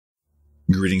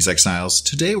Greetings Exiles,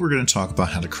 today we're going to talk about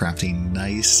how to craft a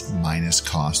nice minus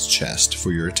cost chest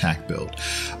for your attack build.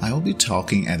 I will be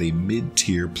talking at a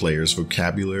mid-tier player's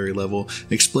vocabulary level,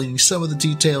 explaining some of the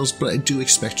details, but I do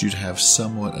expect you to have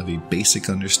somewhat of a basic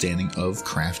understanding of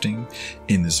crafting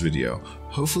in this video.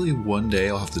 Hopefully one day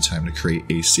I'll have the time to create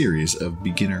a series of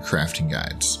beginner crafting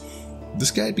guides.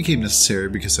 This guide became necessary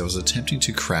because I was attempting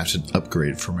to craft an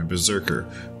upgrade for my Berserker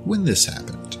when this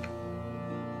happened.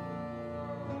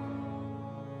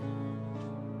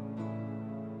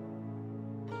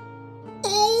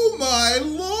 My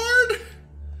lord!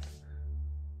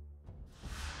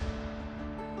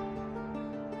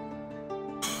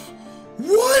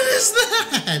 What is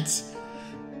that?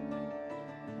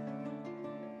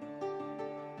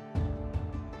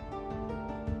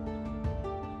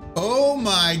 Oh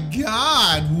my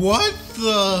god, what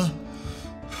the?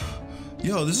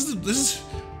 Yo, this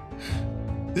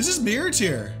is mirror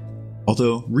tier.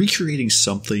 Although recreating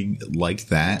something like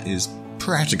that is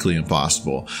practically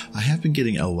impossible, I have been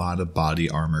getting a lot of body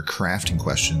armor crafting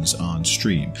questions on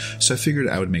stream, so I figured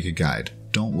I would make a guide.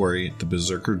 Don't worry, the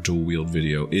Berserker dual wield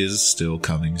video is still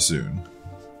coming soon.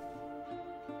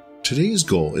 Today's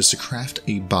goal is to craft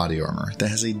a body armor that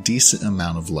has a decent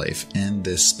amount of life and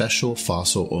this special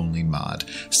fossil only mod.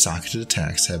 Socketed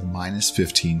attacks have minus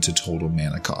 15 to total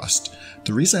mana cost.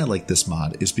 The reason I like this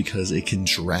mod is because it can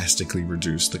drastically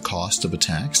reduce the cost of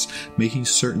attacks, making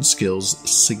certain skills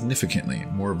significantly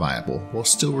more viable while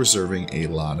still reserving a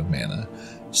lot of mana.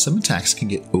 Some attacks can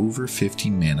get over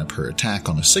 15 mana per attack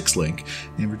on a 6-link,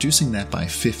 and reducing that by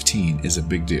 15 is a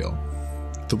big deal.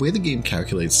 The way the game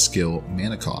calculates skill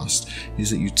mana cost is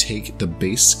that you take the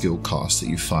base skill cost that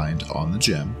you find on the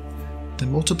gem,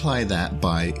 then multiply that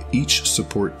by each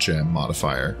support gem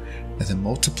modifier, and then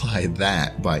multiply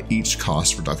that by each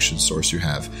cost reduction source you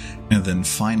have, and then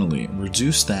finally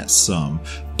reduce that sum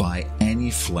by any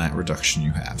flat reduction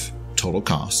you have. Total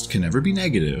cost can never be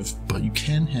negative, but you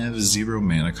can have 0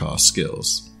 mana cost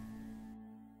skills.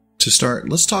 To start,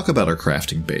 let's talk about our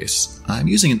crafting base. I'm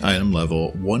using an item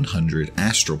level 100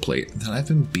 astral plate that I've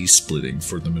been beast splitting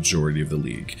for the majority of the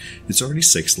league. It's already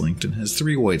 6-linked and has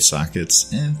 3 white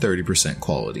sockets and 30%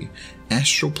 quality.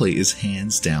 Astral plate is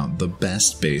hands down the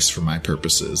best base for my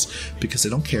purposes because I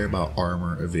don't care about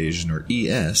armor, evasion, or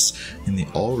ES, and the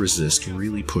all resist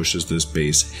really pushes this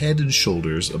base head and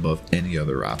shoulders above any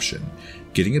other option.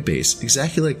 Getting a base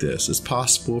exactly like this is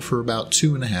possible for about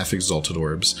 2.5 Exalted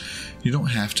Orbs. You don't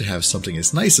have to have something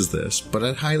as nice as this, but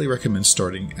I'd highly recommend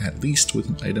starting at least with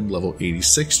an item level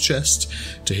 86 chest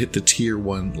to hit the tier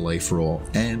 1 life roll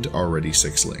and already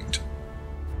 6-linked.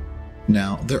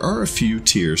 Now, there are a few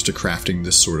tiers to crafting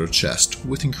this sort of chest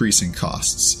with increasing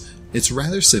costs. It's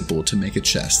rather simple to make a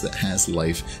chest that has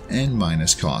life and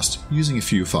minus cost using a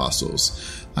few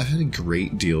fossils. I've had a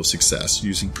great deal of success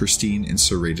using pristine and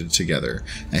serrated together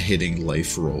at hitting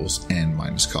life rolls and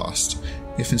minus cost.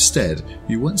 If instead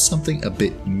you want something a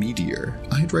bit meatier,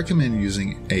 I'd recommend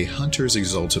using a Hunter's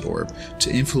Exalted Orb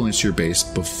to influence your base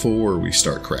before we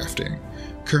start crafting.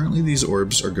 Currently these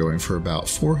orbs are going for about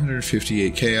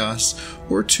 458 chaos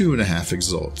or 2.5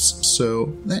 exalts,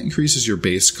 so that increases your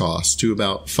base cost to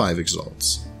about 5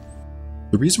 exalts.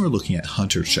 The reason we're looking at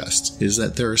Hunter chests is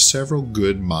that there are several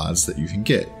good mods that you can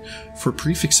get. For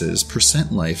prefixes,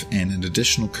 percent life and an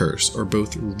additional curse are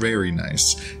both very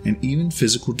nice, and even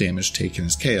physical damage taken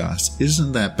as chaos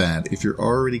isn't that bad if you're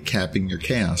already capping your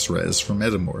chaos res for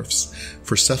metamorphs.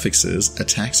 For suffixes,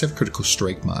 attacks have critical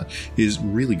strike mod is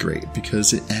really great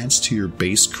because it adds to your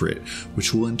base crit,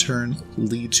 which will in turn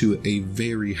lead to a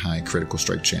very high critical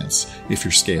strike chance if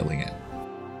you're scaling it.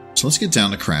 So let's get down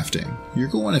to crafting. You're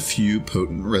going to want a few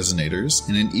potent resonators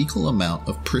and an equal amount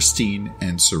of pristine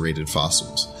and serrated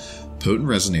fossils. Potent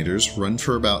resonators run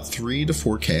for about 3 to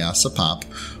 4 chaos a pop,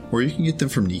 or you can get them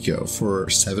from Nico for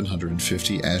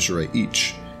 750 azurite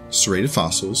each. Serrated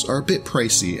fossils are a bit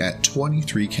pricey at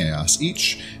 23 chaos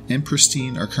each, and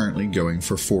pristine are currently going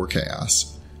for 4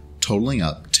 chaos. Totaling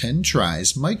up, 10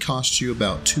 tries might cost you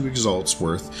about 2 exalts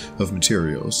worth of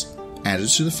materials. Added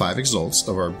to the 5 exalts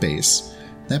of our base,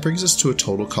 that brings us to a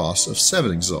total cost of 7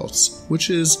 exalts, which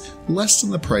is less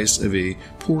than the price of a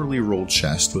poorly rolled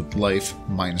chest with life,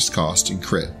 minus cost, and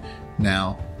crit.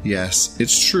 Now, yes,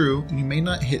 it's true, you may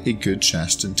not hit a good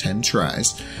chest in 10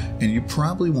 tries, and you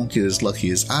probably won't get as lucky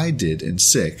as I did in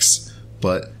 6,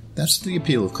 but that's the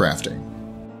appeal of crafting.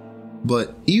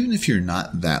 But even if you're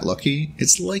not that lucky,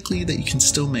 it's likely that you can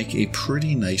still make a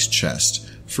pretty nice chest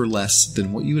for less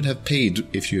than what you would have paid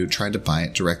if you had tried to buy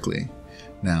it directly.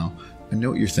 Now, I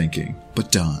know what you're thinking,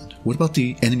 but Don, what about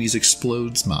the Enemies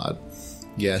Explodes mod?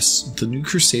 Yes, the new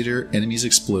Crusader Enemies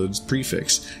Explodes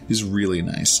prefix is really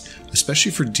nice,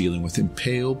 especially for dealing with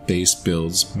Impale-based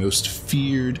build's most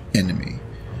feared enemy,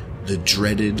 the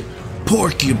dreaded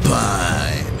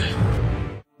Porcupine.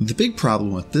 The big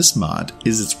problem with this mod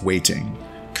is its weighting.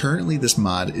 Currently, this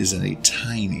mod is in a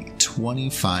tiny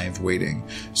 25 weighting,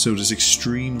 so it is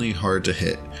extremely hard to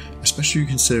hit, especially if you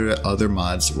consider that other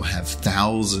mods will have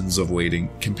thousands of weighting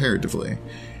comparatively.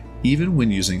 Even when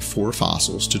using 4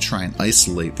 fossils to try and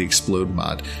isolate the explode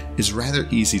mod is rather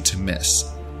easy to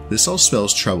miss. This all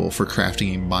spells trouble for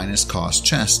crafting a minus cost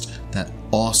chest that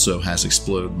also has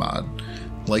explode mod.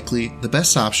 Likely, the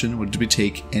best option would be to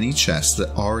take any chest that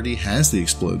already has the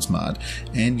explodes mod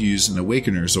and use an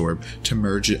Awakener's Orb to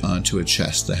merge it onto a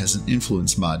chest that has an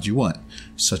influence mod you want,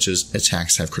 such as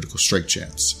attacks have critical strike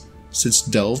chance. Since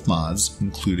delve mods,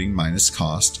 including minus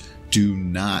cost, do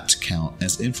not count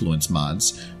as influence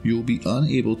mods, you will be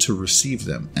unable to receive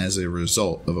them as a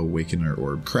result of Awakener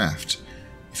Orb craft.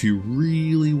 If you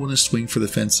really want to swing for the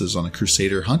fences on a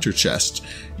Crusader Hunter chest,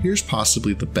 here's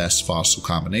possibly the best fossil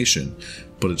combination,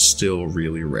 but it's still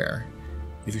really rare.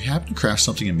 If you happen to craft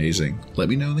something amazing, let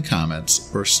me know in the comments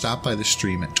or stop by the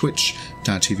stream at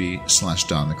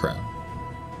twitch.tv/DonTheCrown.